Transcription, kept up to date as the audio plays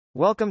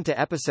Welcome to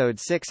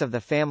episode 6 of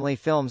the Family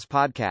Films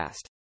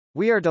podcast.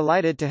 We are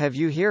delighted to have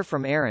you hear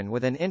from Aaron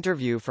with an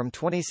interview from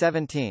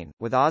 2017,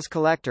 with Oz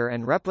collector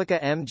and Replica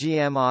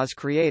MGM Oz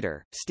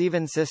creator,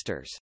 Stephen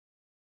Sisters.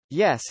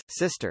 Yes,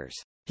 Sisters.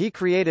 He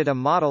created a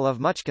model of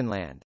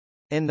Munchkinland.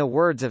 In the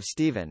words of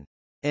Stephen.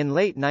 In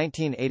late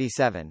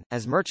 1987,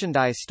 as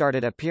merchandise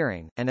started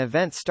appearing, and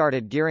events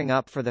started gearing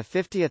up for the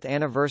 50th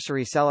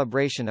anniversary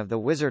celebration of The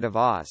Wizard of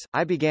Oz,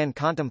 I began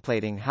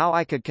contemplating how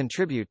I could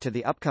contribute to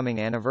the upcoming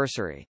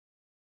anniversary.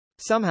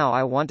 Somehow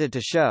I wanted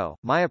to show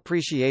my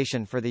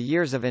appreciation for the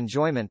years of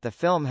enjoyment the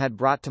film had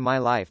brought to my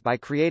life by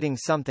creating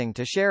something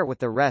to share with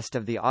the rest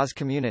of the Oz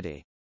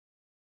community.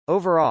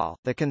 Overall,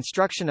 the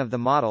construction of the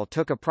model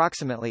took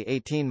approximately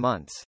 18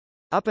 months.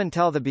 Up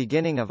until the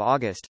beginning of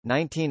August,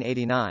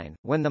 1989,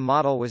 when the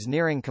model was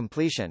nearing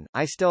completion,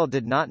 I still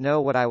did not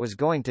know what I was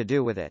going to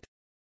do with it.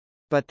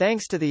 But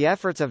thanks to the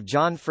efforts of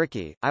John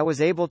Fricke, I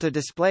was able to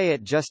display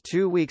it just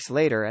 2 weeks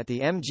later at the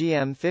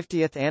MGM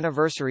 50th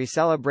anniversary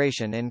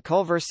celebration in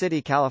Culver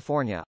City,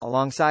 California,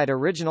 alongside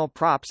original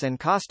props and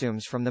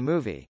costumes from the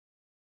movie.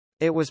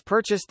 It was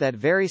purchased that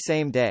very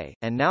same day,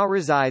 and now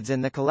resides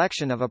in the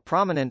collection of a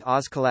prominent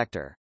Oz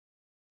collector.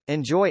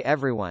 Enjoy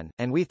everyone,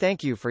 and we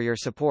thank you for your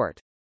support.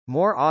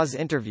 More Oz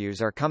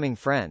interviews are coming,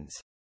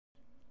 friends.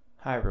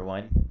 Hi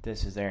everyone,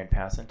 this is Aaron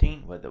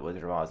Passantine with the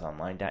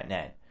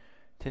WizardofOzOnline.net.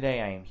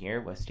 Today I am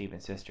here with Stephen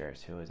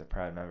Sisters, who is a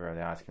proud member of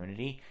the Oz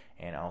community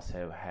and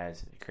also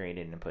has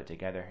created and put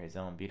together his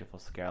own beautiful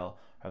scale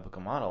replica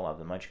model of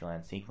the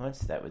Munchkinland sequence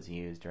that was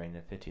used during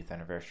the 50th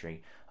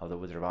anniversary of the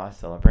Wizard of Oz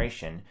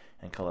celebration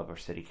in Culver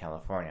City,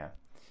 California.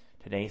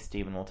 Today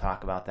Stephen will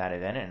talk about that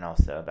event and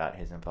also about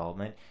his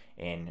involvement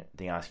in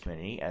the Oz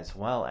community, as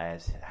well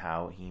as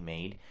how he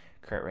made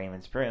Kurt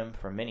Raymond's broom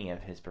for many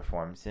of his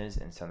performances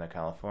in Southern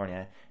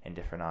California and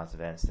different Oz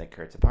events that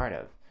Kurt's a part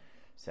of.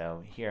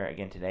 So here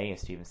again today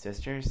is Stephen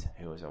Sisters,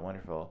 who is a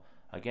wonderful,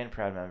 again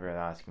proud member of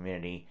the Oz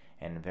community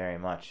and very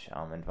much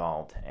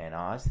involved in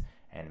Oz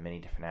and many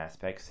different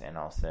aspects, and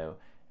also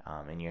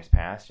in years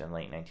past, in the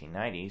late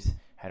 1990s,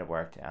 had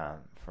worked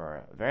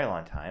for a very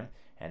long time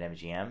at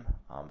MGM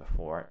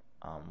before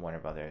Warner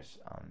Brothers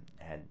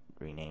had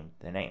renamed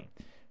the name.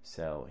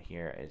 So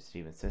here is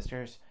Stephen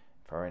Sisters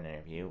for an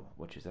interview,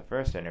 which is the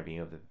first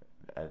interview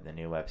of the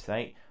new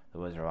website,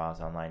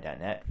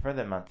 thewizardofozonline.net, for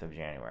the month of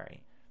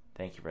January.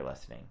 Thank you for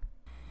listening.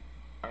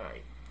 All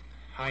right.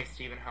 Hi,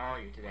 Stephen. How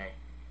are you today?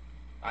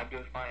 I'm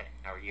doing fine.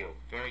 How are you?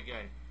 Very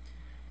good.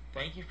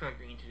 Thank you for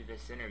agreeing to do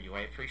this interview.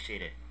 I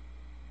appreciate it.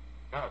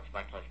 No, it's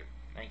my pleasure.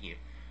 Thank you.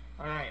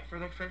 All right. For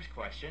the first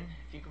question,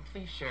 if you can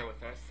please share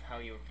with us how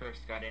you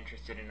first got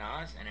interested in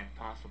Oz, and if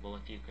possible,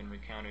 if you can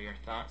recount your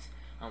thoughts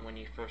on when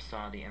you first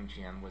saw the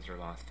MGM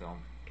Wizard of Oz film.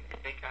 I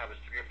think I was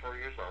 3 or 4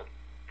 years old,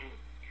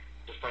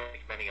 just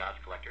like many Oz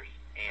collectors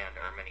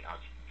or many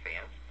Oz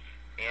fans.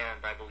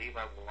 And I believe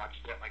I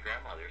watched it at my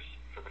grandmother's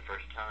for the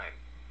first time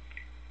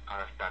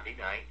on a Sunday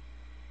night,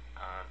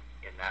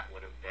 and that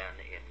would have been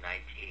in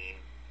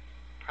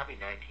probably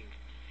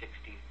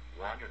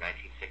 1961 or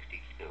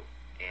 1962.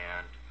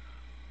 And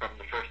from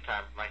the first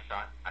time I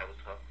saw it, I was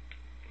hooked,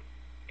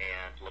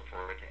 and look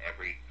forward to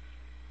every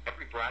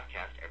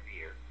broadcast every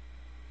year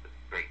with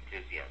great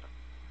enthusiasm.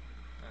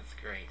 That's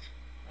great.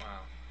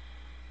 Wow.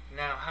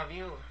 Now, have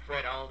you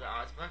read all the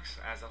Oz books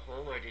as a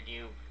whole, or did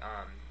you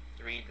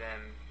read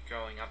them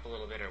growing up a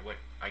little bit, or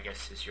what, I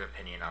guess, is your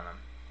opinion on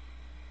them?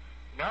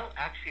 No,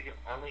 actually, the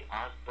only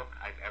Oz book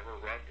I've ever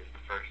read is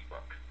the first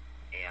book,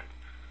 and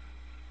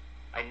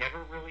I never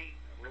really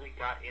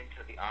got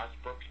into the Oz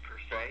books per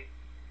se,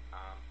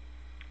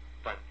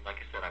 but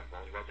like I said, I've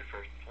only read the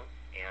first one,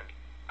 and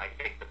I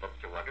think the books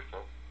are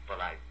wonderful,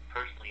 but I've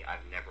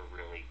never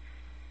really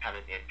had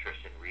an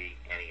interest in reading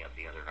any of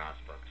the other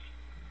Oz books.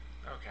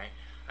 Okay.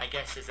 I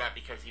guess, is that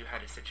because you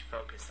had such a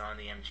focus on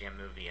the MGM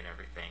movie and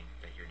everything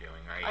that you're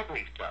doing, right? I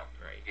believe so.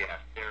 Right. Yeah,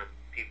 there are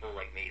people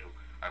like me who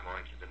are more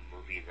into the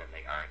movie than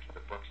they are into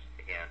the books,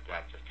 and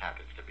that just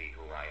happens to be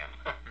who I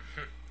am.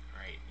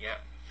 Right,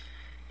 yep.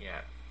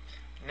 Yeah.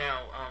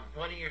 Now,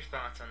 what are your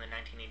thoughts on the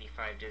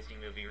 1985 Disney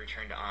movie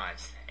Return to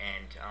Oz?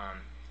 And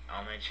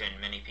I'll mention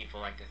many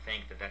people like to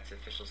think that that's the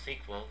official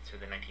sequel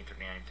to the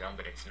 1939 film,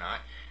 but it's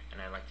not,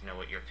 and I'd like to know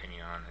what your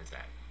opinion on is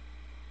that.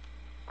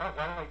 Well,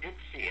 I did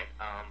see it.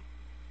 I'm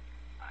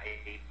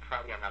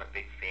not a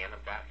big fan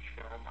of that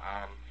film.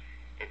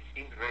 It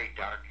seemed very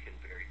dark and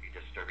very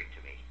disturbing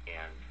to me,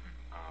 and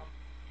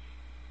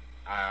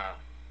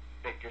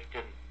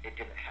it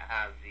didn't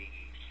have the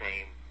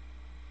same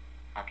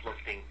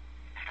uplifting,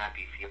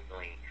 happy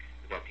feeling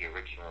that the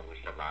original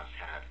Wizard of Oz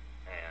had,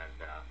 and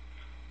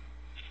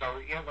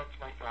so yeah, that's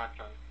my thoughts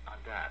on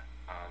that.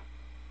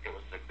 It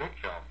was a good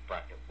film,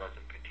 but it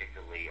wasn't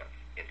particularly of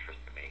interest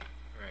to me.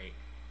 Right.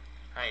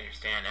 I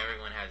understand.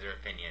 Everyone has their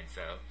opinion,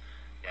 so.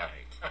 Yeah.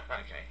 Right.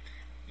 Okay.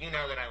 You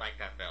know that I like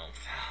that film.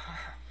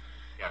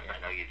 Yes, yeah.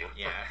 I know you do.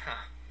 Yeah.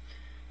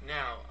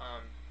 Now,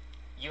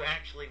 you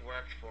actually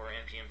worked for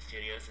MGM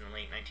Studios in the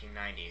late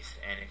 1990s,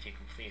 and if you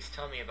can please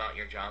tell me about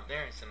your job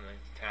there and some of the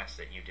tasks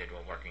that you did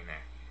while working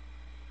there.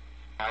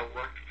 I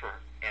worked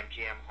for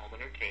MGM Home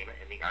became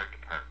in the art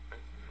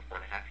department for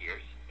 4.5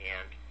 years,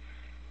 and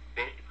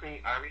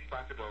basically our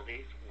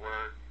responsibilities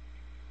were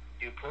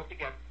to pull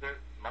together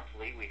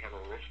monthly. We had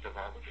a list of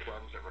all the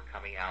films that were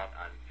coming out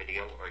on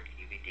video or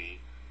DVD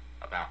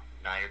about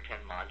 9 or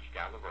 10 months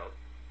down the road,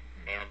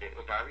 and it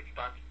was our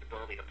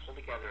responsibility to pull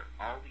together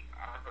all the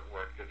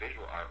artwork, the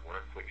visual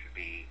artwork, which would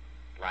be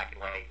black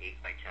and white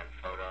 8x10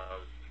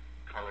 photos,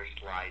 color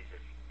slides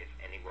if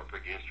any were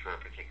produced for a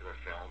particular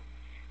film,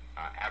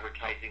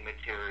 advertising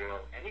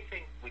material,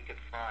 anything we could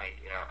find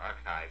in our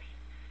archives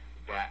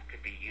that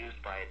could be used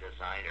by a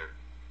designer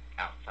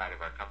outside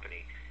of our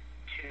company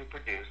to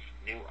produce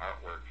new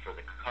artwork for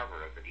the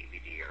cover of the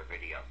DVD or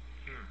video.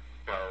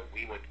 So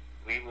we would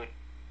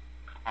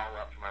call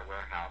up from our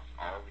warehouse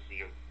all of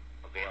the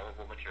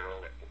available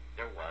material that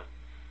there was,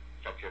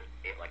 such as,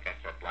 like I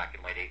said, black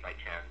and white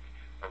 8x10s,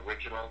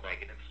 original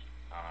negatives,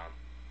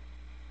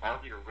 all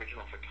the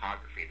original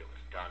photography that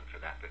was done for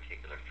that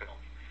particular film,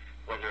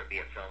 whether it be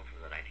a film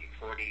from the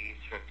 1940s,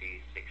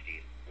 50s,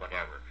 60s,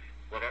 whatever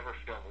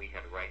film we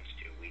had rights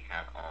to, we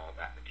had all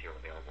that material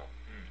available.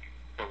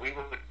 So we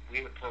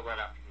would pull that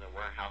up from the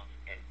warehouse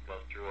and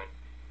go through it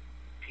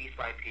piece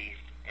by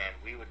piece, and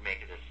we would make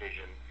a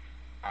decision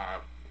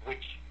of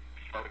which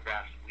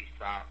photographs we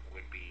thought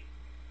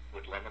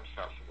would lend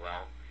themselves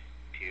well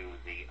to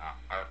the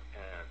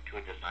to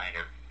a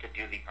designer to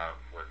do the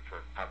artwork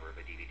for a cover of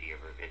a DVD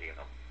or a video,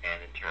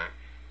 and in turn,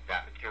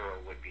 that material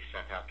would be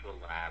sent out to a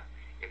lab.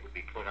 It would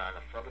be put on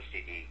a photo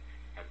CD,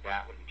 and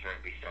that would in turn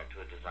be sent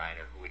to a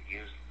designer who would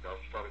use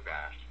those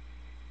photographs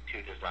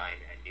to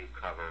design a new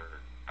cover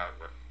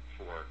artwork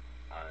for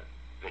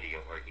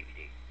video or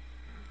DVD.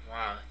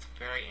 Wow, it's a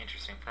very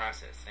interesting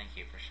process. Thank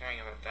you for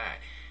sharing about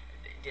that.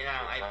 It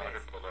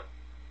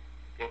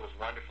was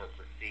wonderful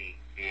to be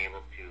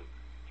able to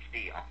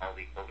see all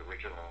the old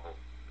original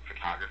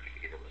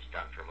photography that was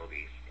done for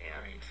movies,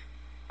 and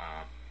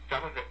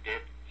some of it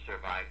did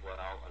survive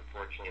well.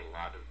 Unfortunately, a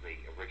lot of the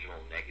original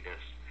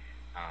negatives,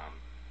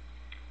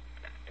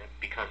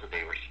 because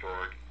they were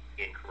stored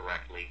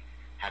incorrectly,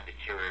 had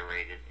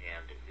deteriorated,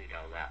 and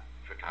that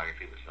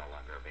photography was no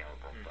longer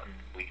available. But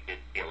we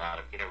did see a lot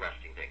of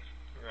interesting things.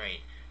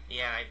 Right.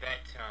 Yeah, I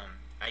bet.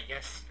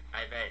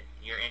 I bet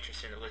your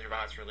interest in the Wizard of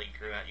Oz really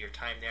grew out your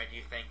time there. Do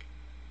you think?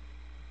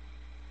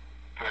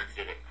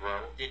 Did it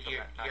grow? Did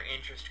your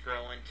interest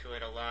grow into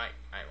it a lot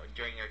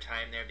during your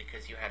time there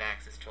because you had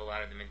access to a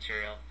lot of the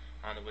material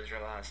on the Wizard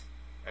of Oz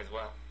as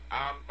well?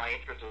 My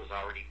interest was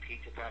already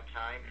peaked at that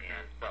time,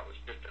 and so it was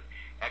just an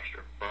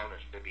extra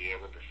bonus to be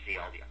able to see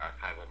all the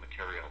archival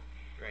material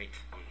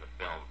from the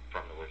film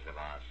from the Wizard of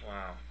Oz.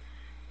 Wow.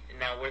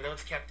 Now, were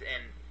those kept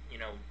in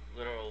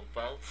literal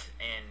vaults,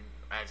 and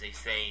as they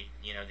say,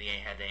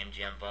 they had the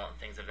MGM vault and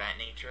things of that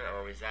nature,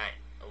 or was that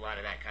a lot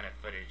of that kind of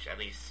footage, at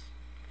least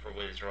for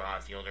Wizard of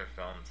Oz, the older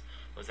films,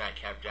 was that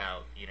kept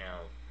out,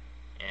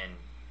 and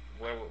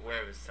where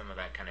was some of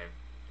that kind of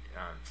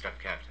stuff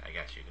kept, I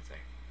guess you could say?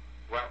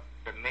 Well,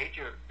 the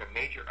major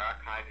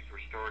archives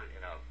were stored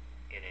in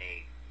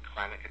a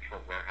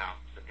climate-controlled warehouse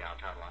in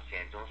downtown Los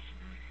Angeles,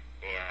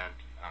 and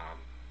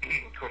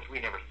of course we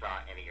never saw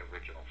any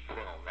original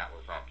film. That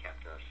was all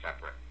kept in a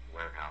separate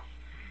warehouse,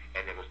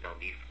 and there was no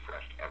need for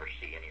us to ever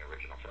see any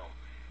original film.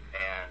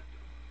 And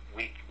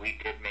we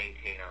did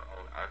maintain our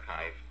own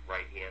archive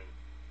right in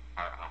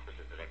our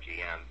offices at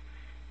MGM,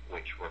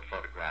 which were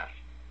photographs,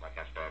 like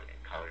I said, in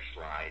color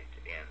slides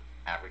and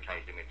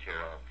advertising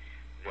material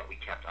that we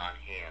kept on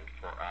hand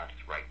for us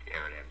right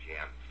there at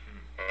MGM.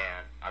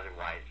 And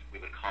otherwise, we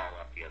would call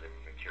up the other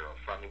material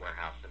from the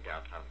warehouse in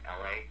downtown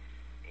LA,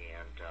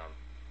 and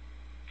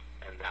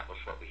that was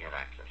what we had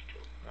access to.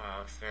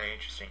 Wow, it's very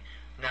interesting.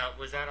 Now,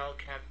 was that all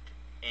kept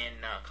in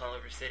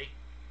Culver City?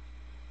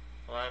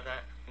 A lot of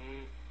that?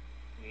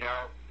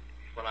 No.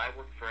 When I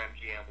worked for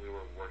MGM, we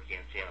were working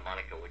in Santa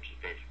Monica, which is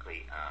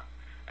basically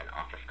an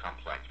office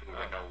complex. We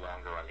were no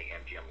longer on the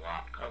MGM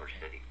lot, Culver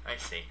City. I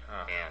see.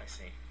 I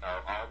see.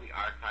 All the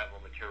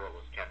archival material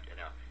was kept in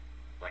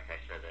like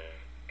I said, a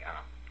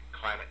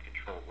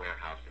climate-controlled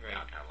warehouse in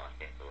downtown Los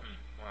Angeles.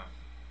 Wow.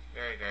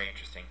 Very, very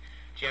interesting.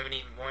 Do you have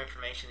any more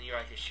information that you'd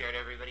like to share to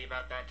everybody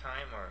about that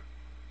time, or?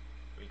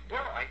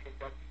 Well, I think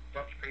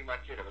that's pretty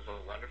much it. It was a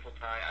wonderful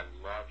time. I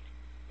loved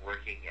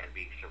working and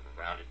being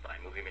surrounded by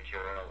movie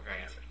material,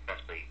 and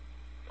especially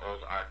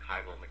old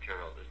archival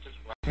material. It's just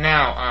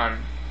now,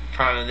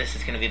 probably this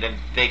is going to be the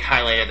big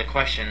highlight of the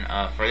question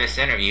for this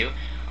interview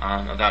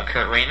about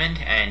Kurt Raymond.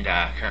 And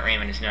Kurt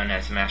Raymond is known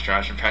as the Master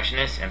Oz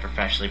Impressionist and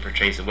professionally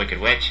portrays the Wicked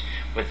Witch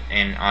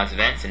within Oz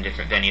events in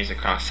different venues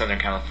across Southern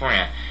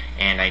California.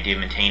 And I do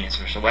maintain his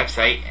official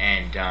website,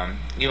 and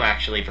you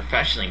actually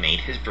professionally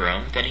made his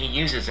broom that he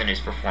uses in his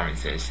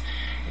performances.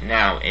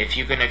 Now, if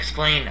you can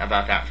explain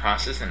about that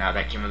process and how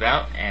that came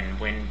about, and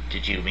when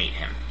did you meet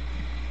him?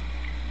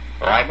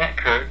 Well, I met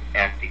Kurt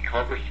at the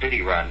Culver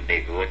City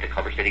rendezvous at the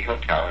Culver City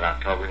Hotel in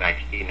October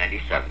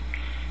 1997,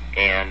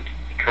 and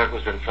Kurt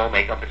was in full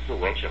makeup as the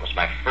witch. It was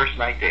my first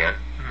night there,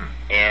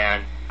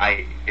 and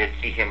I did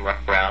see him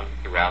around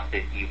throughout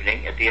the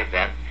evening at the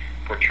event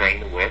portraying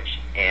the witch,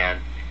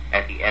 and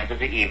at the end of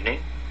the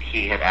evening,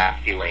 he had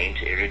asked Elaine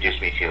to introduce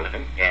me to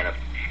him, and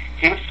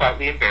he was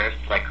slightly embarrassed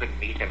that I couldn't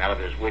meet him out of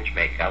his witch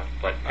makeup,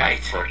 but I,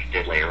 of course,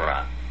 did later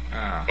on.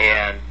 Oh.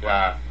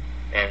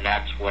 And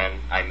that's when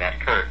I met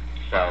Kurt.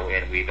 So,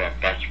 and we've been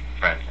best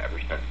friends ever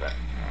since then.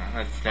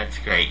 Oh, that's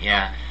great.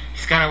 Yeah,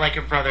 he's kind of like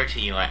a brother to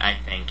you, I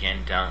think.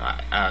 And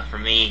for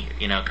me,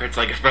 Kurt's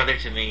like a brother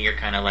to me. You're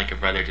kind of like a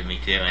brother to me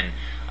too. And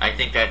I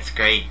think that's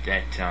great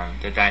that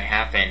that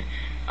happened.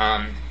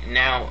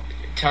 Now,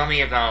 tell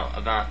me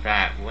about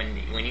that.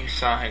 When you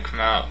saw him come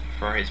out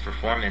for his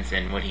performance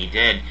and what he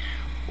did,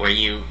 were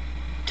you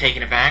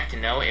taken aback to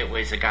know it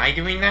was a guy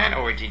doing that,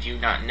 or did you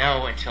not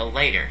know until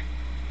later?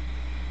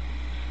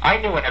 I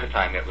knew ahead of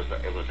time it was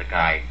a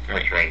guy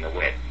portraying the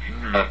witch.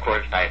 Mm-hmm. But of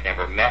course, I had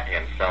never met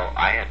him, so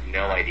I had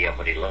no idea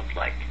what he looked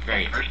like.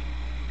 Right.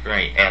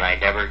 Right. And I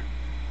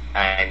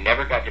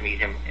never got to meet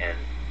him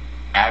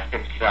as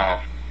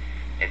himself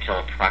until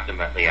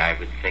approximately, I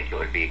would think it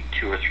would be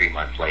 2 or 3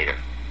 months later.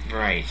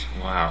 Right.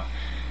 Wow.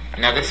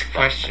 Now this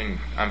question,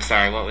 I'm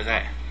sorry, what was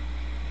that?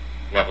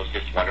 That was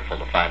just wonderful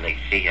to finally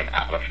see him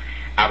out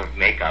of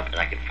makeup, and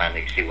I could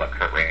finally see what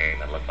Kurt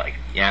Raymond looked like.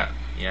 Yeah.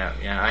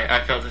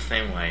 I felt the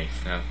same way.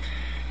 So,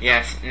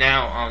 yes.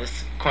 Now,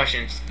 this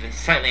question's been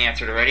slightly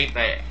answered already,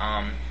 but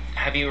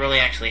have you really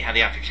actually had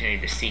the opportunity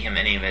to see him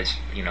in any of his,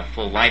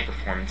 full live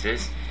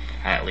performances,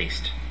 at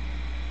least?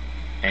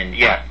 And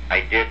yes,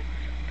 I did.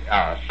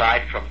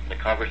 Aside from the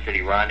Culver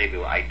City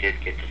Rendezvous, I did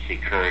get to see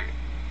Kurt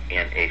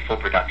in a full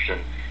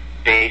production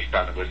based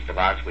on the Wizard of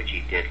Oz, which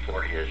he did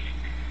for his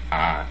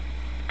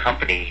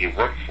company he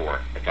worked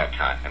for at that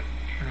time.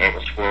 Mm-hmm. It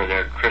was for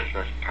their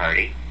Christmas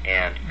party,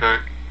 and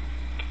Kurt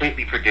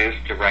completely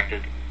produced,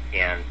 directed,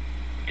 and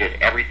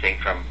did everything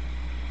from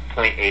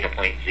point A to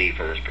point Z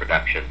for this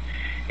production,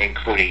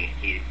 including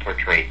he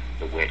portrayed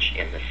the witch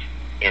in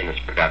this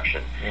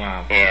production.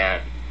 Wow.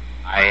 And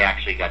I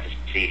actually got to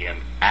see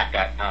him at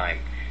that time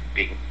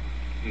being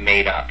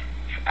made up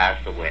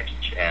as the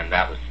witch, and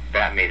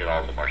that made it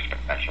all the more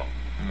special.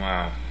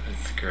 Wow,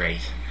 that's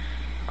great.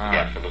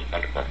 Yes, it was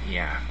wonderful.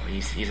 Yeah, well,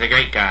 he's a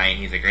great guy, and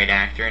he's a great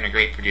actor and a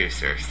great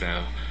producer.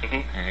 So,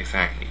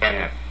 exactly.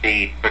 And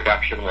the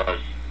production was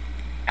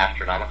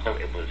astronomical.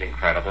 It was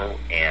incredible,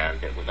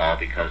 and it was all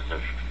because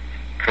of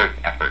Kurt's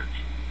efforts.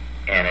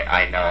 And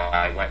I know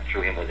I went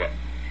through him with it,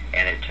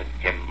 and it took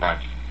him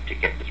months to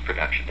get this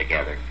production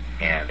together,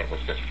 and it was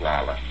just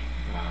flawless.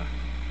 Wow,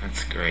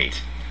 that's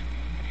great.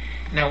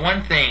 Now,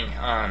 one thing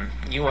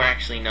you are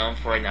actually known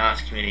for in the Oz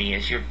community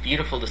is your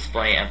beautiful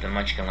display of the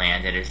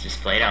Munchkinland that is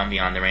displayed on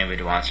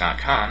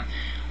BeyondTheRainbowToOz.com.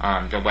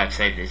 The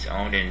website is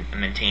owned and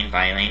maintained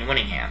by Elaine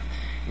Winningham.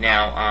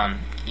 Now,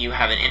 you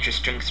have an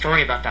interesting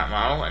story about that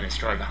model and a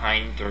story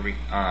behind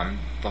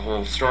the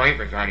whole story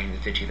regarding the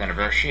 50th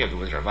anniversary of the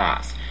Wizard of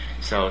Oz.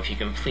 So, if you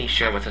can please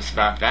share with us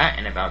about that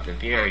and about the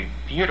very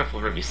beautiful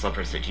ruby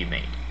slippers that you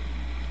made.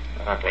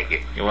 Thank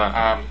you. You're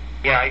welcome.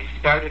 I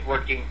started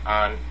working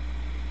on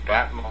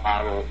that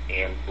model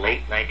in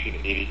late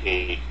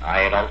 1988.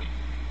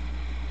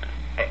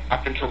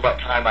 Up until that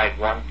time, I'd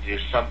wanted to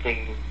do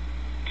something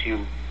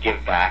to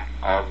give back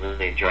all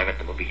the enjoyment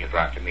the movie had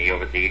brought to me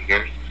over the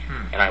years,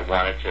 and I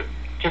wanted to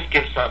just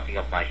give something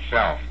of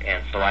myself.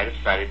 And so I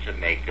decided to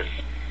make this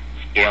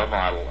scale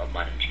model of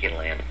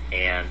Munchkinland,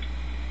 and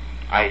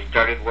I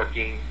started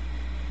working,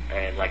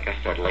 and like I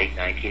said, late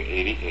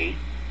 1988.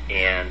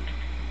 And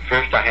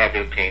first, I had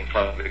to obtain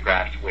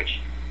photographs, which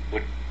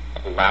would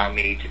allow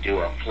me to do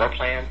a floor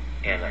plan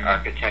and an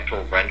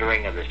architectural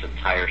rendering of this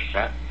entire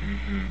set,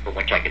 for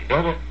which I could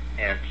build it.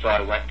 And so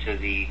I went to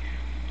the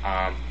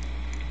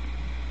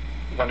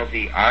one of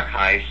the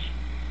archives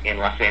in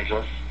Los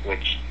Angeles,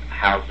 which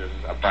houses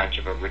a bunch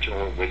of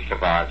original Wizard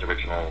of Oz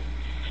original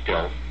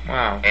stills.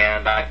 Wow.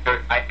 And I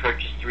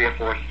purchased 3 or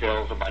 4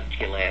 stills of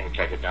Munchkinland, which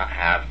I did not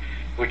have,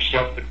 which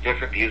showed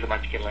different views of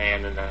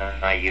Munchkinland, and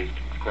then I used,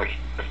 of course,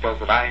 the stills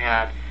that I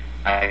had.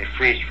 I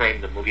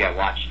freeze-framed the movie. I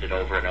watched it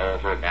over and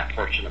over in that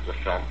portion of the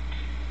film,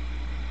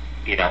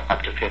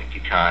 up to 50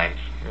 times.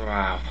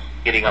 Wow.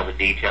 Getting all the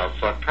details.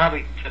 So it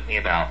probably took me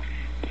about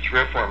 3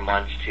 or 4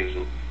 months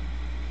to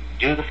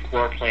do the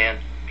floor plan,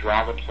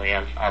 draw the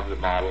plans of the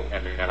model,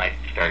 and then I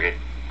started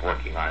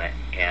working on it.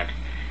 And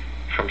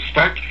from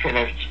start to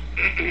finish,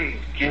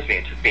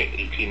 it took me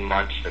 18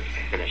 months to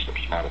finish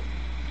this model.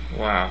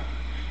 Wow.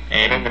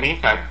 And in the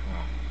meantime,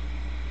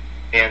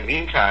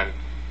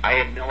 I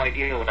had no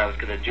idea what I was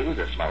going to do with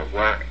this model,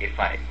 where and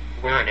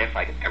if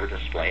I could ever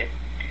display it,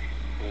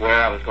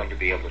 where I was going to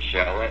be able to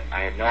show it.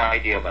 I had no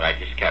idea, but I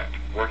just kept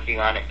working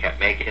on it, kept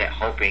making it,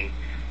 hoping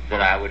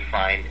that I would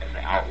find an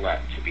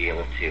outlet to be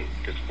able to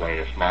display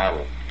this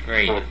model for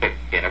the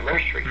 50th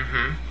anniversary.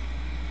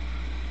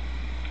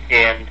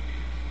 And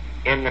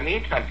in the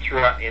meantime,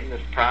 throughout in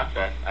this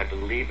process, I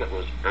believe it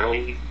was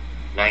early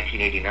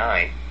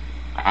 1989,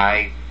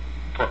 I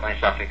put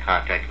myself in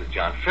contact with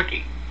John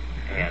Fricke.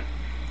 And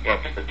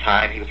at the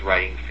time, he was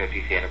writing the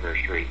 50th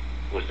anniversary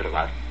Wizard of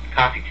Oz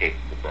coffee table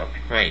book.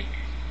 Right.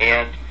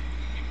 And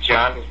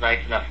John was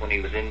nice enough when he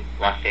was in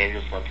Los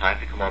Angeles one time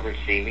to come over and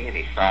see me, and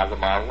he saw the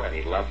model, and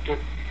he loved it.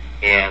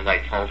 and I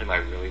told him I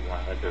really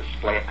wanted to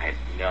display it. I had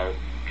no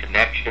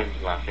connections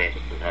in Los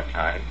Angeles at that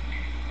time,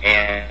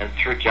 and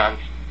through John's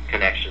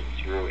connections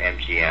through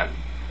MGM,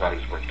 while he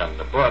was working on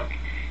the book,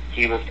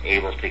 he was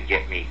able to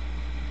get me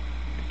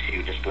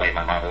to display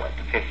my model at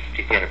the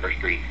 50th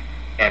anniversary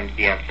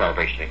MGM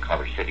celebration in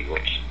Culver City,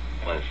 which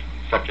was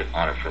such an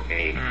honor for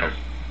me because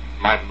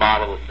my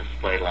model was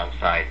displayed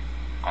alongside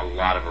a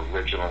lot of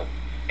original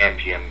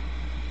MGM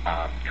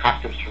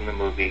costumes from the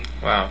movie.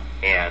 Wow.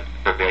 And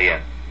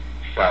memorabilia.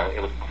 So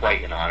it was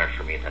quite an honor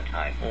for me at that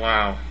time.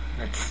 Wow.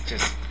 That's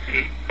just...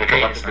 If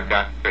it wasn't for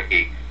John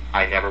Tricky,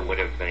 I never would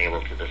have been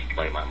able to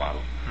display my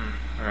model.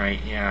 Right,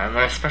 yeah. And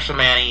what a special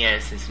man he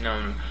is. He's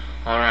known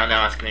all around the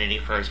Oz community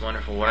for his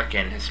wonderful work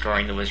in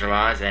historing the Wizard of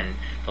Oz and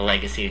the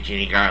legacy of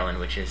Judy Garland,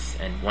 which is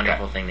a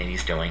wonderful thing that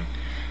he's doing.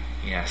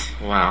 Yes,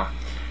 wow.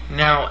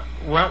 Now,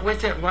 what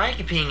was it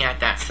like being at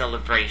that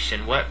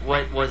celebration? What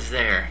was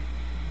there?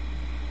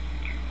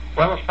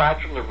 Well,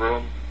 aside from the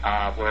room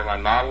where my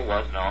model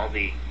was and all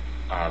the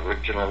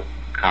original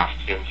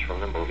costumes from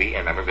the movie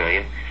and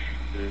memorabilia,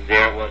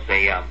 there was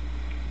an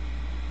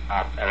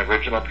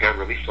original pair of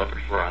ruby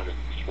slippers were on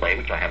display,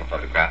 which I have a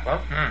photograph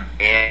of,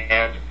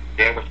 and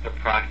there was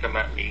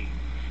approximately,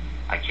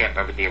 I can't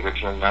remember the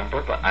original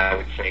number, but I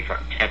would say from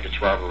 10 to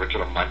 12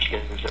 original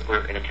Munchkins that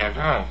were in attendance.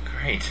 Oh,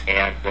 great.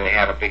 And they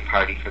had a big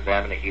party for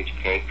them and a huge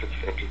cake for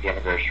the 50th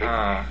anniversary.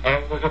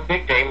 And it was a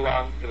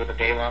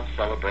day-long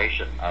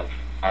celebration of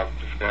the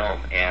film.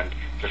 And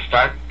to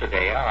start the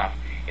day off,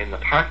 in the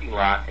parking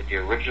lot at the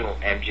original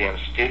MGM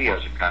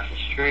studios across the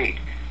street,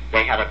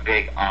 they had a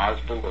big Oz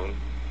balloon,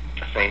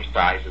 the same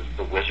size as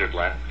the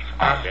Wizardland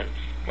Ozins.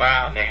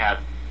 Wow. And they had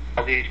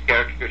all these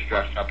characters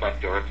dressed up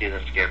like Dorothy, the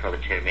Scarecrow, the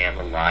Tin Man,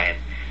 the Lion,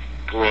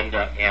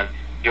 Glinda, and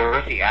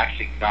Dorothy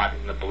actually got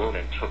in the balloon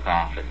and took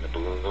off in the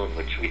balloon,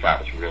 which we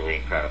thought was really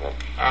incredible.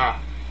 Wow.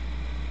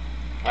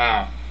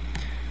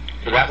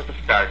 So that was the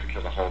start for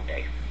the whole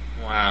day.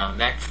 Wow,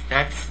 that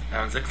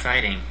was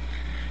exciting.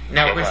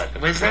 Now,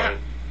 was that...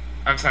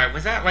 I'm sorry,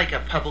 was that like a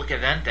public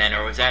event then,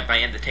 or was that by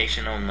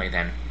invitation only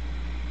then?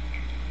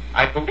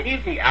 I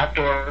believe the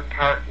outdoor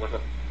part was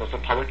a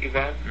public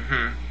event,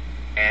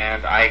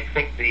 and I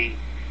think the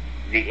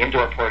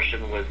indoor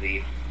portion was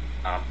the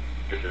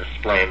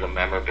display of the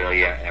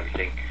memorabilia and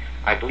everything.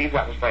 I believe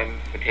that was by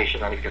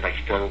invitation only because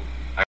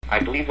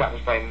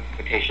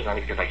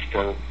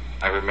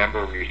I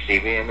remember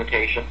receiving an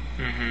invitation,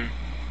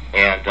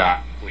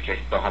 and which I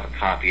still have a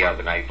copy of,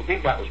 and I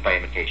believe that was by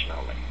invitation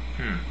only.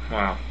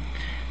 Wow.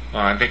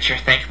 Well, I bet you're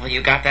thankful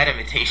you got that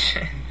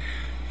invitation.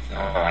 So,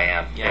 I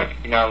am. Yeah.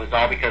 It was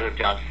all because of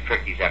John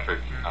Fricke's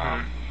efforts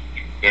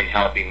in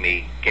helping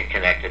me get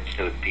connected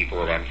to the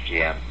people at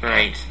MGM.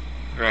 Right.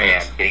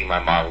 And getting my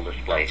model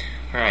displayed.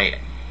 Right.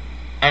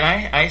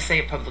 And I say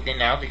it publicly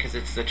now because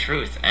it's the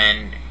truth.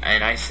 And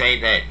I say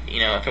that,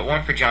 if it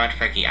weren't for John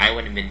Fricke, I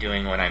wouldn't have been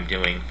doing what I'm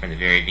doing from the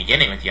very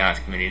beginning with the Oz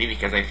community,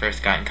 because I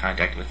first got in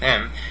contact with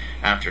him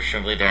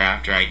shortly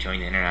thereafter I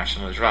joined the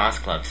International Wizard of Oz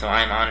Club. So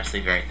I'm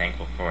honestly very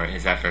thankful for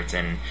his efforts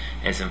and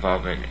his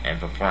involvement and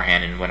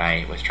beforehand and what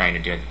I was trying to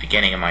do at the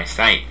beginning of my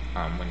site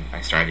when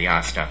I started the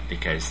Oz stuff,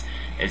 because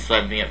it's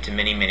led me up to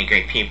many, many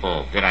great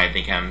people that I've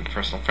become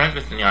personal friends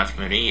with in the Oz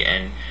community,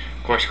 and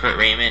of course Kurt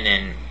Raymond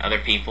and other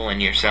people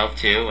and yourself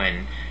too,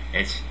 and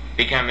it's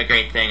become a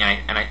great thing.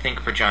 And I think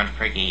for John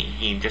Fricke,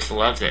 he just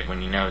loves it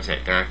when he knows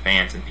that there are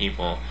fans and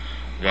people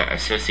that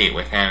associate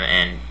with him,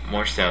 and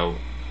more so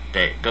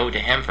that go to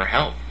him for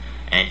help,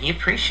 and he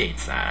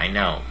appreciates that. I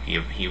know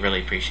he really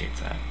appreciates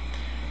that.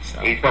 So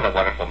he's been a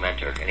wonderful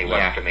mentor, and he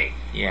was to me.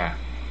 Now,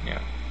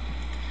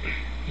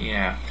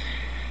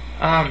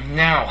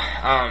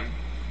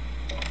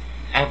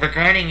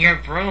 regarding your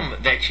broom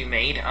that you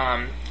made,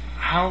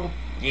 how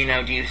do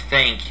you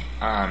think,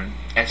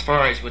 as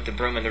far as with the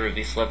broom and the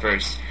ruby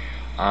slippers,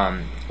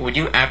 would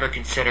you ever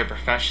consider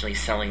professionally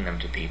selling them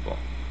to people?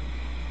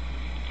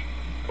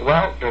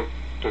 Well, the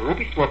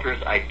ruby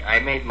slippers, I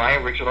made my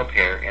original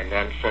pair, and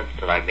then since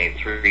then I've made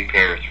 3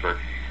 pairs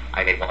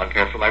I made 1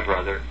 pair for my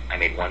brother, I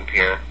made 1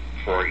 pair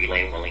for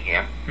Elaine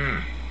Willingham,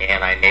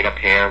 and I made a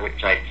pair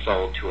which I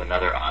sold to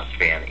another Oz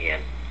fan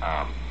in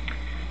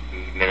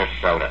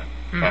Minnesota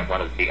at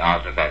one of the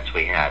Oz events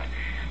we had.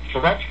 So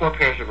that's 4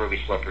 pairs of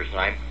ruby slippers,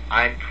 and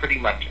I'm pretty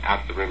much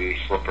out the ruby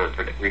slipper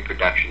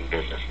reproduction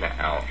business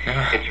now.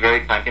 It's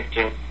very time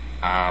consuming,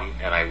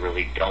 and I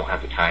really don't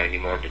have the time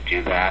anymore to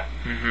do that.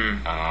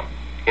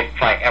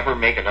 If I ever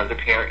make another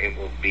pair, it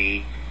will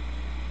be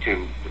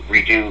to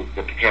redo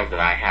the pair that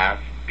I have,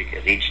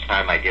 because each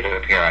time I did a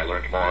pair, I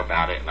learned more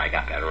about it and I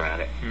got better at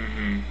it.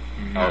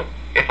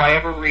 If I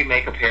ever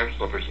remake a pair of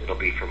slippers, it'll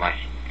be for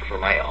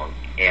my own.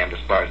 And as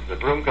far as the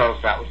broom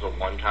goes, that was a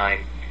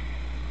one-time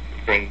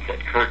thing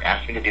that Kurt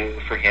asked me to do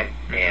for him,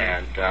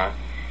 and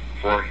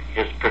for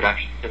his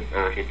production,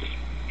 or his,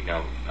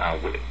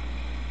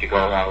 to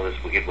go along with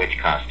his Wicked Witch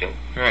costume.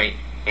 Right.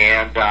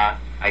 And I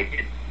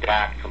did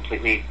that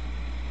completely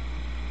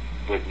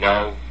with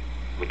no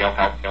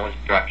help, no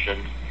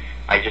instructions.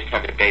 I just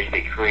had to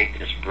basically create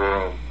this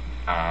broom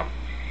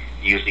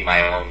using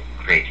my own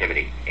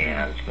creativity.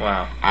 And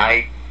wow.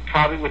 I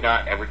probably would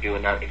not ever do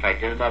another. If I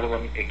did another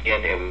one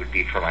again, it would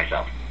be for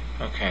myself.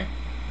 Okay.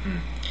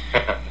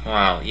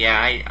 Wow. Yeah.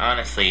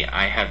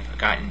 I have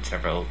gotten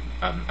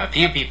a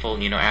few people,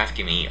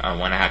 asking me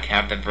when I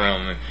have the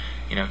broom,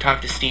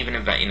 talk to Steven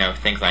about,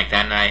 things like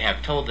that, and I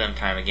have told them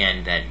time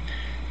again that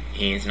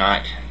he's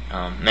not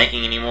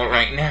making any more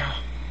right now.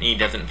 He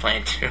doesn't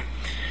plan to.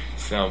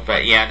 So,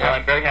 but yeah. Well,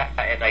 I'm very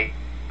happy, and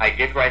I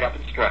did write up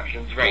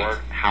instructions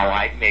for how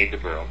I made the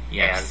broom.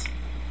 Yes.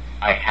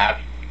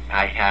 And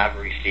I have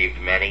received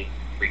many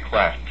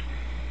requests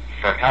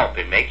for help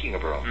in making a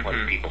broom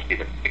when people see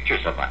the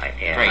pictures of mine,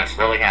 and I'm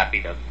really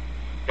happy to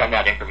send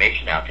that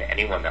information out to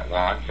anyone that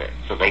wants it,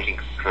 so they can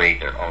create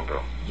their own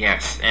broom.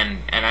 Yes, and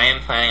I am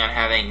planning on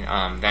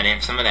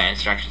having some of that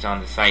instructions on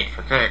the site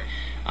for Kurt,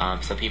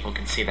 so people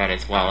can see that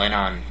as well,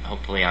 and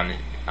hopefully on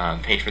the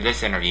page for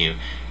this interview,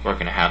 we're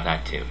going to have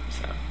that too.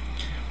 So,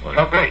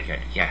 oh, great!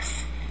 Good.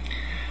 Yes.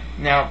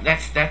 Now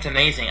that's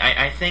amazing.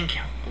 I think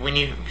when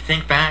you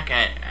think back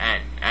at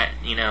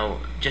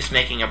just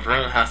making a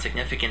broom, how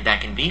significant that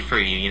can be for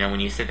you, when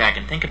you sit back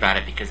and think about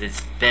it, because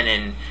it's been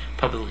in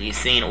publicly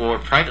seen or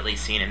privately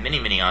seen in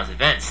many Oz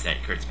events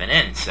that Kurt's been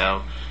in.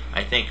 So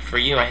I think for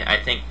you,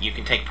 I think you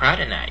can take pride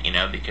in that,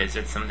 because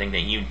it's something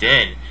that you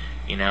did,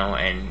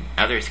 and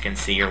others can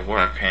see your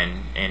work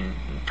and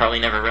probably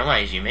never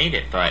realize you made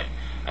it. But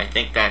I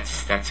think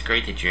that's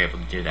great that you're able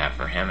to do that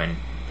for him and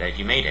that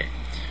you made it.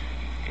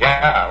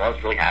 Yeah, I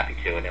was really happy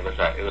to, and it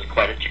was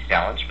quite a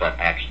challenge, but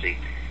I actually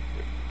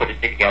put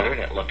it together,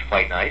 and it looked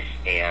quite nice.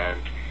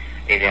 And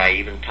I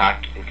even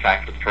talked, in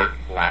fact, with Kurt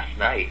last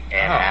night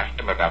and asked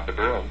him about the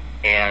broom,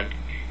 and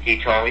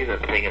he told me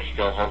that the thing is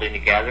still holding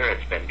together.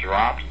 It's been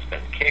dropped, it's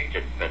been kicked,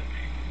 it's been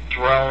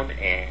thrown,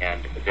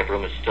 and the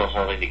broom is still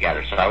holding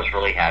together. So I was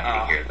really happy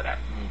to hear that.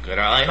 Good.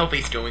 I hope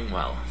he's doing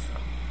well.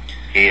 So.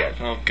 He is.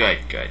 Well, good.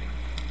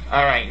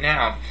 All right,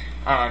 now,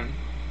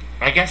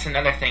 I guess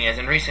another thing is,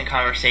 in recent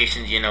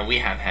conversations, we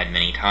have had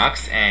many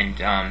talks, and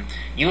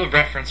you have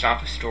referenced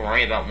off a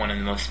story about one of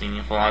the most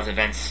meaningful Oz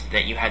events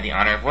that you had the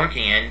honor of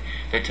working in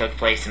that took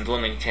place in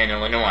Bloomington,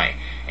 Illinois.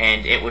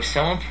 And it was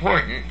so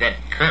important that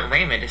Kurt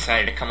Raymond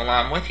decided to come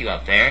along with you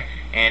up there,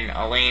 and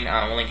Elaine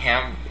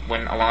Willingham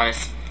went along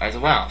as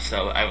well.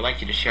 So I would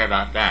like you to share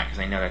about that, because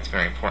I know that's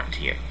very important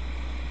to you.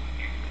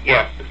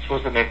 Yes, this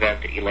was an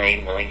event that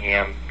Elaine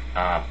Willingham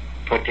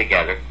put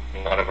together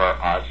in one of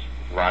our Oz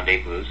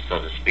rendezvous,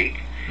 so to speak.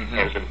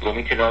 It was in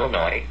Bloomington,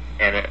 Illinois,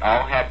 and it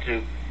all had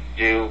to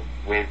do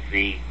with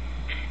the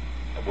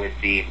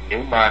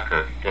new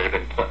marker that had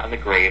been put on the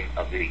grave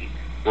of the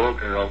little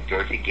girl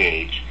Dorothy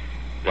Gage.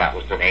 That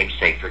was the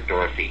namesake for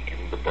Dorothy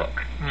in the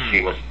book.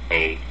 She was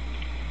a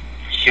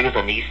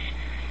niece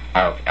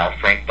of L.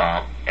 Frank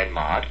Baum and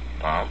Maud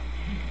Baum,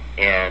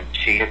 and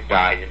she had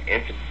died in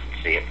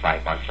infancy at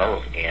 5 months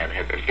old and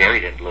had been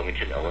buried in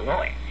Bloomington,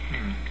 Illinois.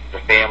 The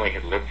family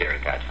had lived there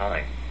at that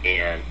time,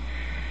 and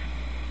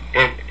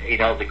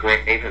the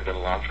grave had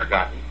been long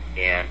forgotten,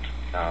 and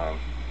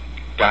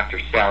Dr.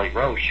 Sally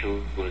Roche,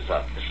 who was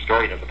a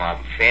historian of the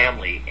Baum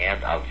family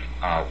and of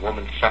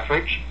women's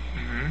suffrage,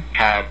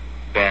 had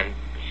been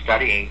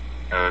studying,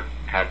 or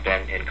had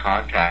been in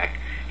contact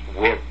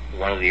with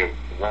one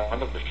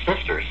of the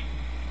sisters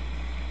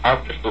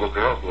of this little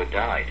girl who had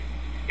died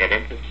in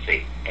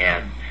infancy,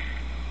 and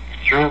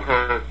through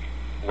her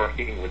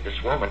working with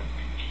this woman,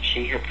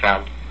 she had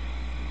found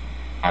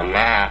a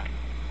map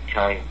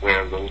telling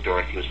where little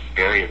Dorothy was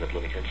buried in the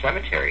Bloomington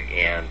Cemetery,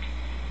 and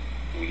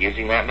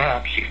using that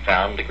map, she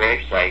found the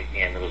gravesite,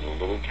 and there was a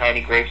little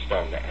tiny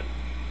gravestone that had,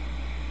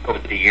 over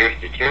the years,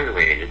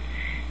 deteriorated,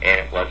 and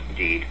it was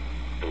indeed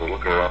the little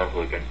girl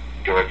who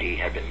Dorothy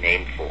had been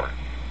named for.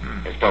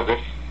 And so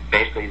this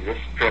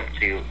trip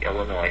to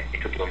Illinois,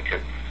 to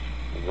Bloomington,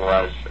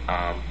 was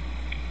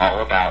all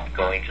about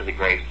going to the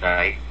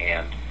gravesite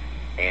and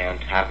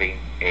having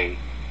a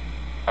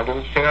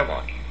little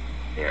ceremony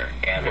there,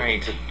 and it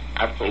was just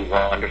absolutely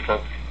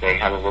wonderful. They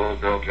had a little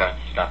girl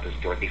dressed up as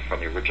Dorothy from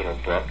the original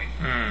book,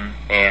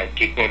 and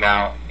she came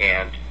out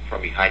and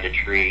from behind a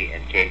tree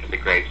and came to the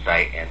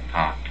gravesite and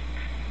talked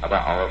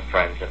about all her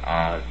friends in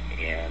Oz,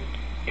 and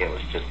it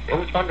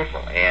was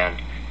wonderful.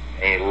 And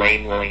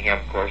Elaine Willingham,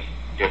 of course,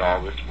 did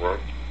all this work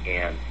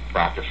and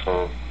brought this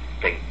whole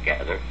thing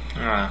together.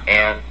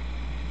 And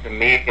to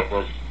me, it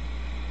was,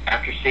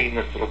 after seeing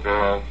this little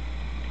girl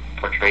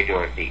portray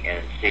Dorothy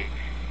and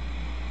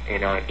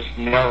just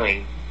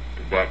knowing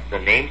that the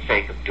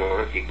namesake of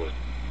Dorothy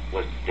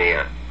was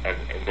there, and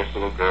this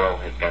little girl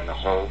had been the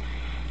whole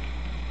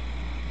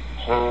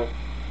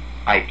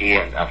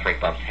idea in Frank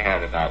Baum's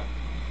head about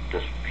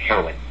this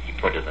heroine he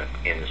put in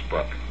this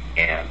book,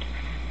 and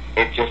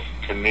it just,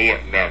 to me,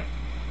 it meant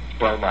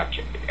so much.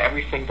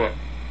 Everything that,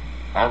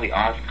 all the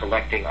Oz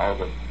collecting,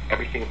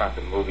 everything about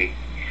the movie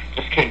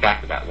just came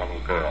back to that one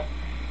little girl,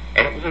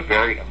 and it was a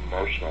very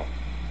emotional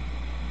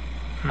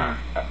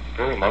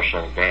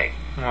day.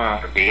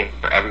 For me and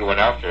for everyone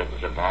else that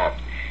was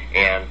involved.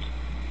 And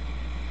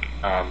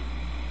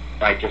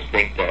I just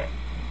think that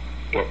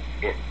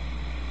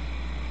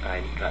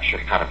I'm not sure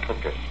how to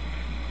put this,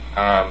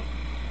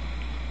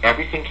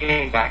 everything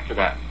came back to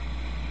that.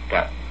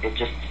 It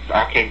just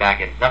all came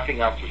back, and nothing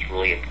else was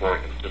really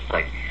important. It was just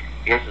like,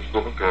 here's this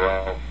little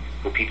girl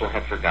who people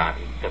had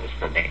forgotten that was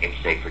the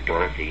namesake for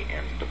Dorothy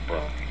in the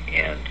book,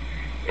 and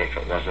if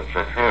it wasn't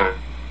for her,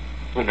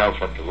 who knows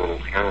what the little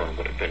heroine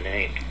would have been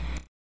named.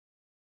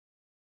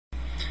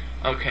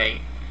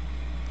 Okay.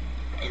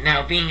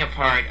 Now, being a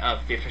part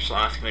of the official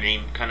Oz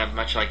community, kind of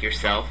much like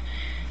yourself,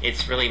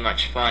 it's really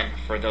much fun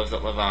for those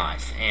that love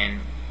Oz.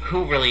 And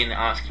who really in the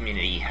Oz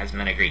community has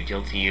meant a great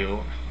deal to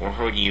you, or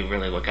who do you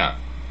really look up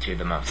to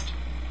the most?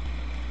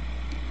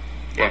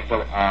 Yeah,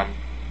 so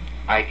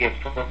I give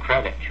full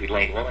credit to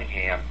Elaine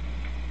Willingham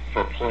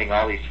for pulling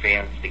all these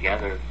fans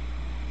together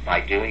by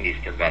doing these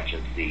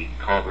conventions. The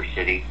Culver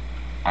City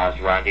Oz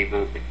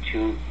Rendezvous, the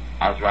 2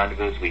 Oz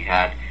Rendezvous we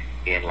had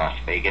in Las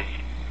Vegas,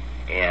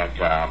 and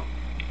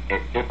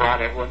it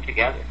brought everyone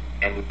together,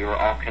 and we were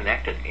all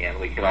connected, and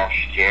we could all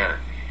share,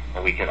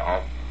 and we could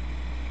all,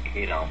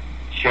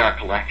 share our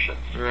collections.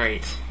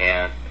 Right.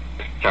 And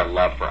our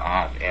love for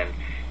Oz. And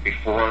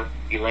before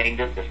Elaine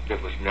did this, there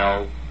was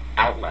no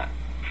outlet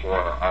for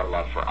our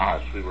love for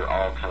Oz. We were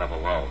all kind of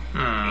alone.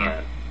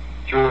 And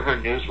through her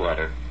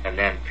newsletter, and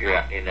then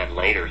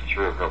later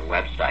through her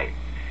website,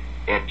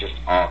 it just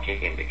all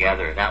came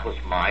together. And that was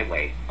my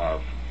way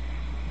of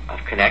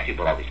connecting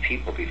with all these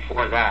people.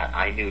 Before that,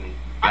 I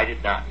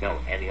did not know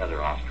any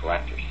other Oz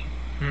collectors.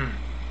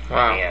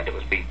 Wow. And it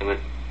was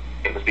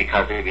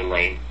because of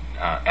Elaine's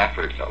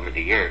efforts over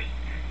the years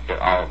that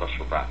all of us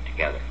were brought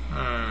together.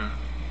 And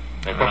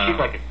so she's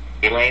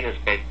Elaine is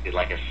basically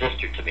like a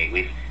sister to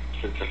me.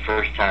 Since the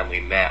first time we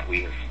met,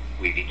 we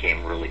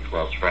became really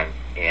close friends,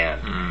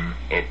 and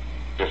it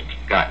just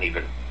gotten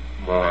even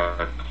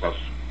more close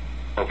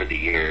over the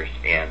years,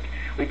 and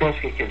we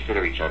basically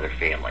consider each other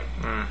family.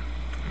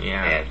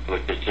 Yeah. And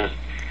it was just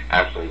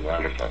absolutely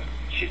wonderful.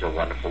 She's a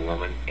wonderful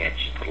woman, and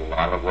she put a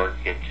lot of work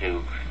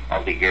into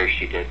all the years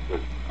she did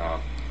with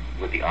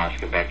the Oz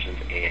conventions,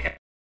 and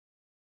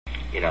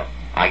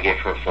I give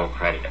her full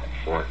credit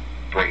for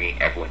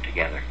bringing everyone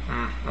together.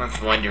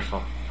 That's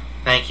wonderful.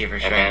 Thank you for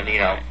sharing.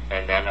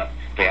 And then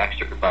the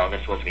extra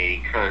bonus was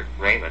meeting Kurt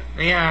Raymond.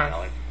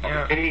 Yeah.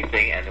 The city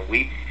thing, and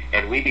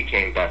we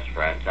became best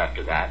friends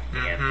after that.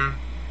 And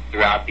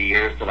throughout the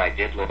years that I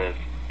did live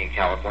in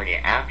California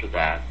after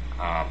that,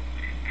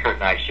 Kurt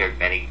and I shared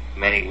many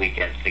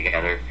weekends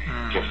together,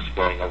 just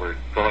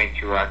going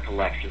through our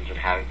collections and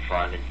having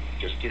fun, and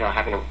just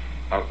having a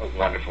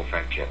wonderful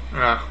friendship.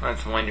 Oh,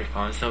 that's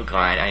wonderful. I'm so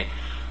glad.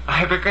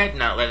 I regret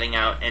not living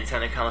out in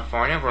Southern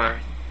California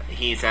where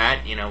he's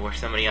at, where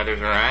so many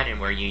others are at, and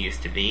where you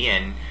used to be,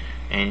 and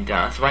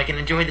so I can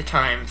enjoy the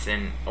times,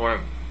 or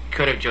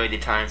could have enjoyed the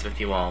times with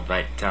you all,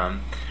 but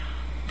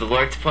the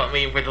Lord's put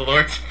me where the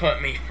Lord's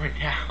put me for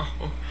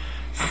now.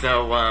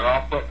 So we're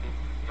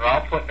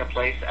all put in a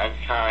place and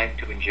time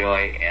to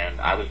enjoy, and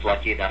I was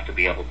lucky enough to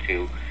be able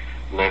to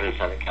live in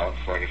Southern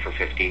California for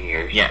 15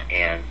 years. Yeah.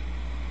 And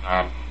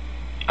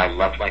I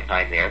loved my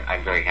time there.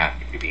 I'm very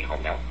happy to be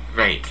home now.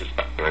 Right. Just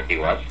like Dorothy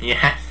was.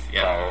 Yes.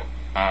 Yep. So,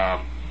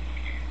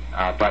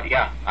 but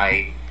yeah,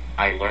 I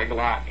learned a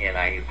lot, and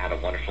I had a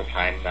wonderful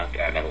time out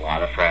there. I met a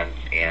lot of friends,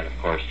 and of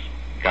course,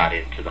 got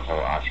into the whole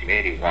Oz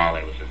community while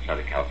I was in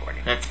Southern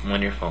California. That's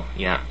wonderful.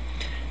 Yeah.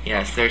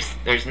 Yes,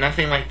 there's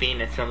nothing like being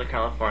in Southern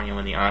California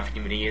when the Oz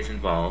community is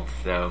involved.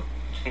 So,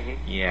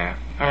 yeah.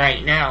 All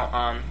right,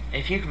 now,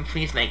 if you can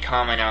please make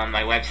comment on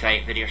my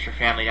website,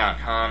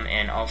 videosforfamily.com,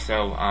 and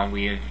also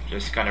we've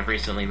just kind of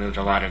recently moved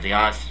a lot of the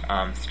Oz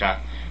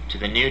stuff to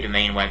the new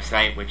domain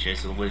website, which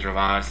is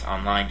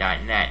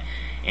wizardofozonline.net.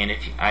 And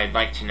I'd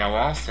like to know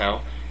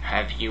also,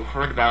 have you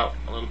heard a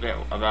little bit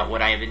about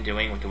what I have been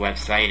doing with the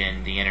website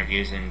and the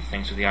interviews and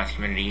things with the Oz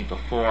community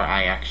before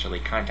I actually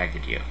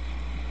contacted you?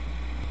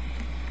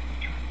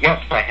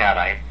 Yes, I had.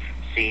 I had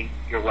seen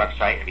your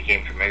website and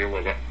became familiar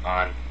with it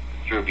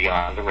through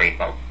Beyond the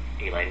Rainbow,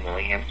 Elaine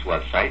Willingham's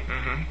website.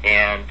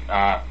 And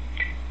I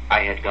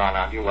had gone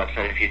on your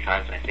website a few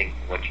times, and I think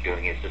what you're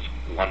doing is just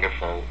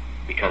wonderful,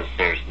 because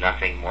there's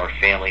nothing more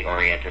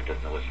family-oriented than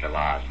the Wizard of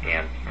Oz,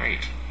 and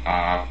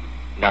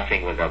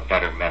nothing with a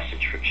better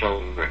message for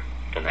children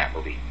than that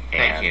movie.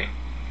 Thank you.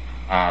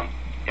 And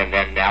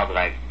then now that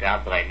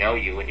I know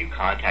you, and you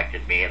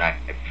contacted me, and I've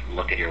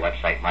looked at your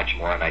website much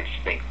more, and I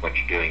just think what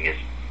you're doing is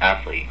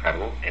absolutely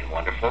incredible and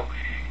wonderful.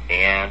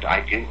 And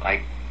I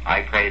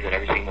pray that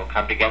everything will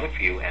come together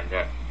for you, and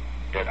that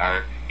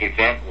our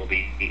event will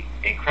be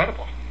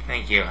incredible.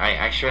 Thank you.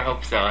 I sure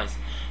hope so.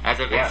 As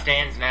it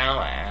stands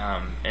now,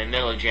 in the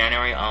middle of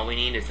January, all we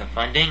need is the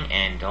funding,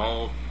 and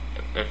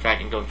if that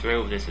can go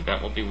through, this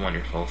event will be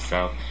wonderful.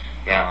 So,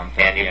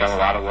 and you've done a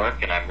lot of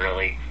work, and I'm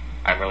really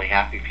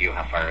happy for you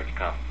how far it's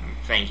come.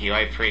 Thank you.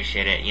 I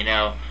appreciate it.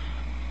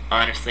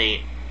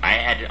 Honestly, I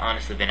had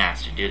been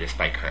asked to do this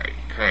by Kurt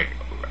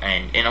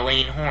and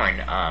Elaine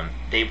Horn.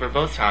 They were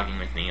both talking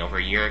with me over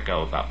a year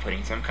ago about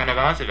putting some kind of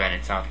Oz event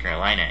in South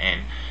Carolina,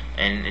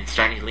 and it's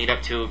starting to lead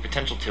up to a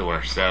potential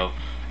tour. So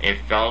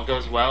if all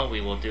goes well,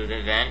 we will do the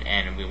event,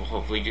 and we will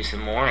hopefully do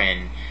some more,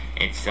 and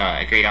it's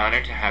a great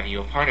honor to have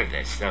you a part of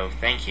this. So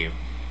thank you.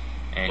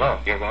 And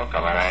well, you're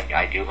welcome, and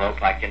I do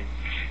hope I can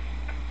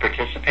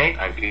participate.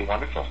 It'd be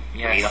wonderful to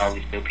meet all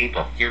these new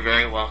people. You're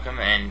very welcome,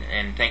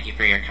 and thank you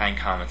for your kind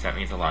comments. That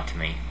means a lot to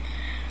me.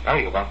 Oh,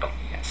 you're welcome.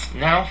 Yes.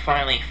 Now,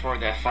 finally, for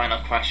the final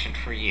question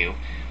for you.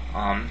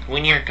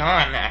 When you're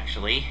gone,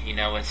 actually,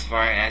 as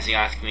far as the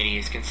Oz community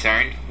is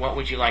concerned, what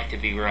would you like to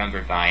be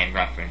remembered by in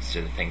reference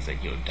to the things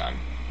that you have done?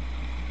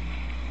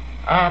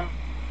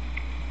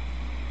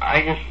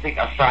 I just think,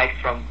 aside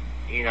from,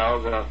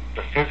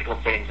 the physical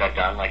things I've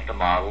done, like the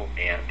model,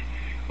 and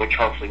which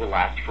hopefully will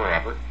last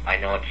forever. I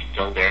know it's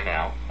still there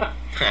now.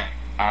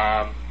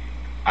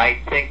 I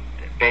think,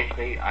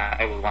 basically,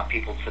 I would want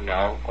people to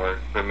know or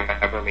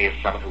remember me as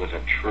someone who was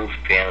a true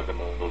fan of the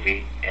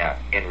movie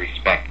in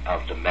respect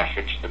of the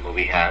message the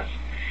movie has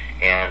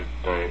and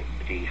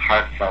the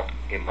heartfelt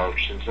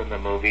emotions in the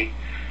movie,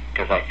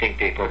 because I think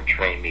they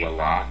portray me a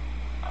lot.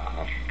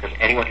 Because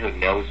anyone who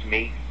knows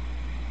me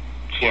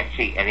can't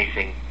see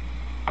anything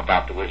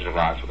about the Wizard of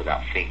Oz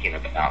without thinking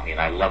about me, and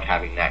I love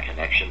having that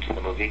connection to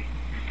the movie.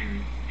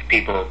 Mm-hmm.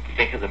 People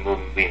think of the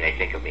movie and they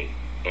think of me,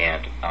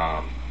 and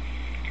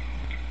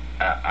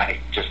I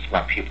just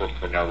want people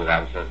to know that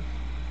I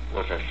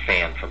was a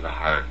fan from the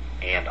heart,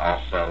 and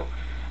also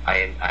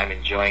I'm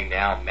enjoying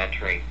now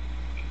mentoring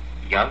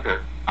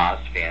younger Oz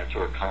fans who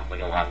are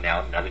coming along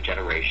now, another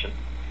generation,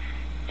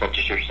 such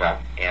as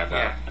yourself, and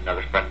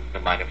another friend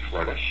of mine in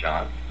Florida,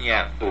 Sean,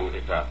 who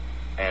is a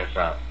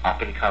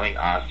up-and-coming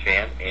Oz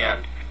fan,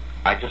 and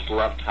I just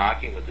love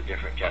talking with the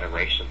different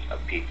generations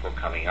of people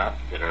coming up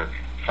that are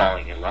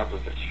falling in love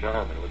with this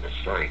film and with this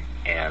story,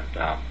 and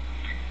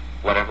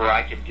whatever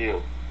I can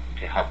do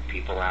to help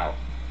people out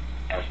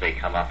as they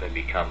come up and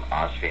become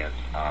Oz fans,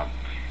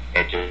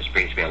 it just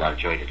brings me a lot of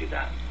joy to do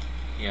that.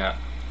 Yeah.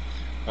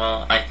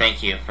 Well, I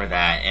thank you for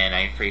that, and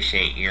I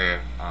appreciate your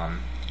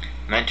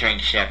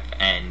mentoringship,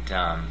 and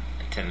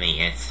to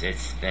me,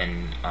 it's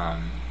been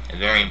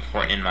very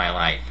important in my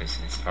life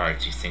as far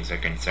as these things are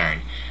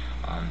concerned,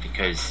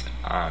 because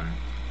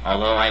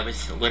although I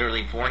was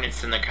literally born in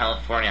Southern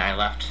California, I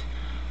left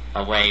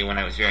away when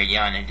I was very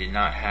young and did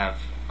not have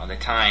the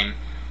time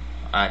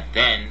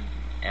then,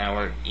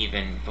 or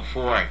even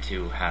before,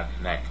 to have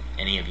met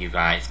any of you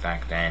guys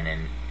back then,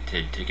 and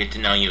to get to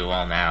know you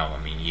all now.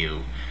 I mean,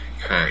 you,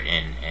 Kurt,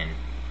 and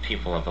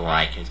people of the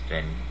like has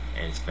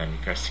been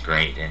just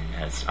great, and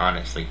has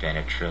honestly been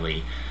a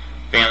truly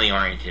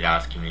family-oriented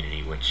Oz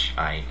community, which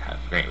I have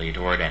greatly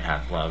adored and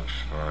have loved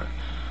for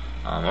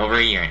over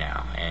a year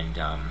now, and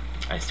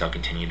I still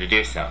continue to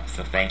do so.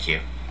 So thank you.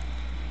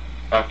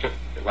 Well, just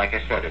like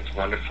I said, it's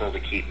wonderful to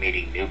keep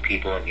meeting new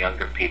people and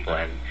younger people,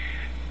 and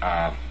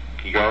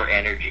your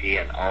energy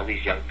and all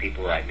these young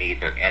people that I meet,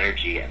 their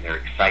energy and their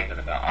excitement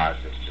about Oz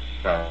is just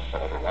so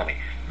overwhelming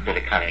that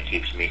it kind of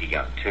keeps me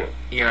young too.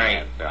 You're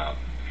right.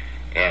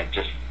 And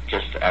just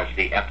as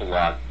the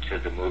epilogue to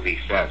the movie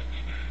says,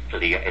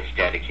 it's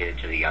dedicated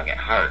to the young at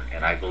heart,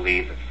 and I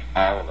believe if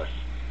all of us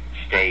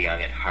stay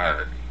young at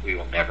heart, we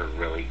will never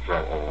really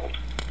grow old.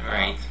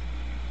 Right.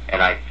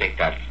 And I think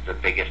that's the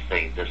biggest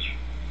thing this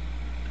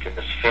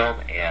film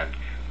and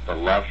the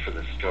love for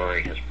the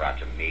story has brought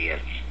to me.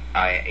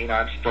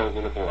 I'm still a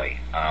little boy.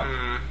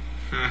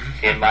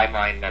 In my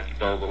mind, I'm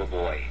still a little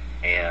boy,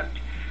 and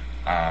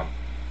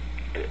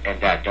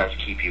that does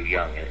keep you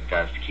young, and it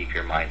does keep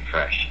your mind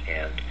fresh,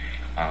 and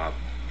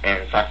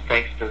it's all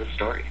thanks to the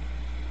story.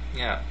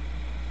 Yeah,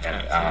 and,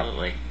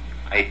 absolutely.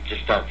 I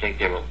just don't think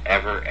there will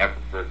ever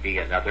be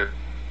another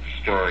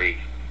story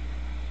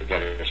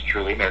that is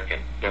truly American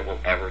that will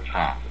ever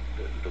top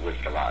the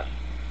Wizard of Oz.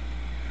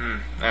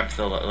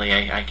 Absolutely.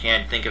 I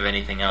can't think of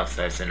anything else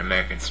that's an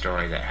American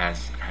story that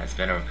has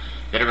been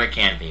that ever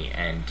can be.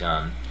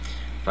 And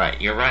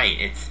but you're right.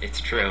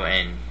 It's true,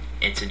 and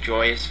it's a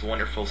joyous,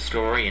 wonderful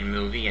story and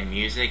movie and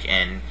music,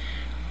 and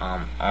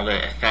all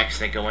the effects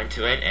that go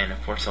into it, and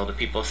of course all the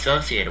people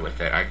associated with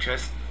it are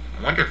just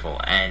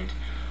wonderful. And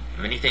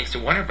many thanks to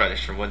Warner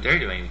Brothers for what they're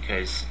doing,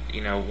 because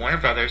Warner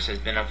Brothers has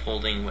been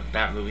upholding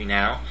that movie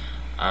now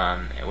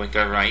with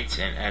their rights,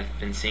 and has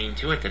been seeing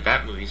to it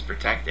that movie's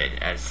protected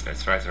as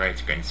far as the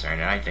rights are concerned,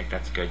 and I think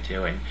that's good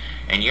too.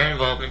 And your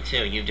involvement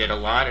too. You did a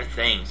lot of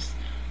things,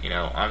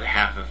 on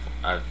behalf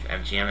of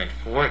MGM and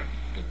for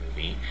the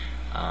movie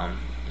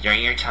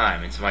during your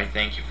time, and so I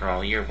thank you for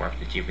all your work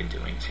that you've been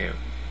doing too.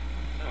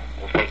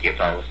 Well, thank you. It's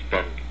always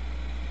been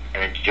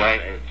an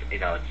enjoyment.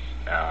 It's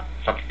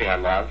something I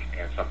love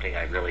and something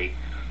I really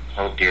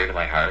hold dear to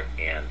my heart,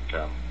 and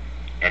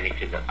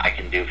anything that I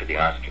can do for the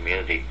Oz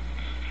community,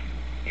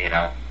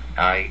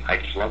 I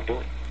just love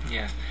doing.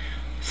 Yes.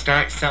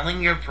 Start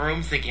selling your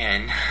brooms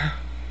again.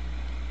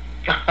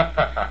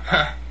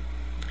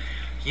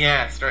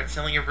 Yeah, start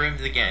selling your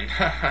brooms again.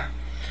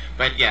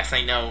 But yes,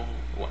 I know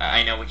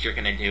what you're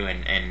gonna do,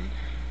 and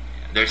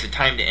there's a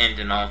time to end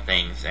in all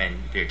things, and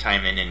your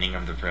time in ending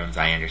of the brooms,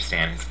 I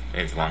understand,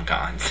 is long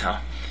gone. So,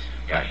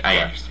 but I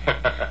understand.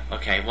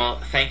 Okay, well,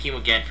 thank you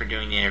again for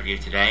doing the interview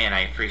today, and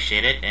I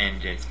appreciate it,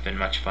 and it's been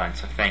much fun.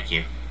 So, thank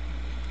you.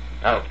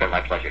 Oh, it's been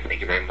my pleasure.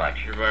 Thank you very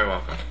much. You're very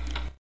welcome.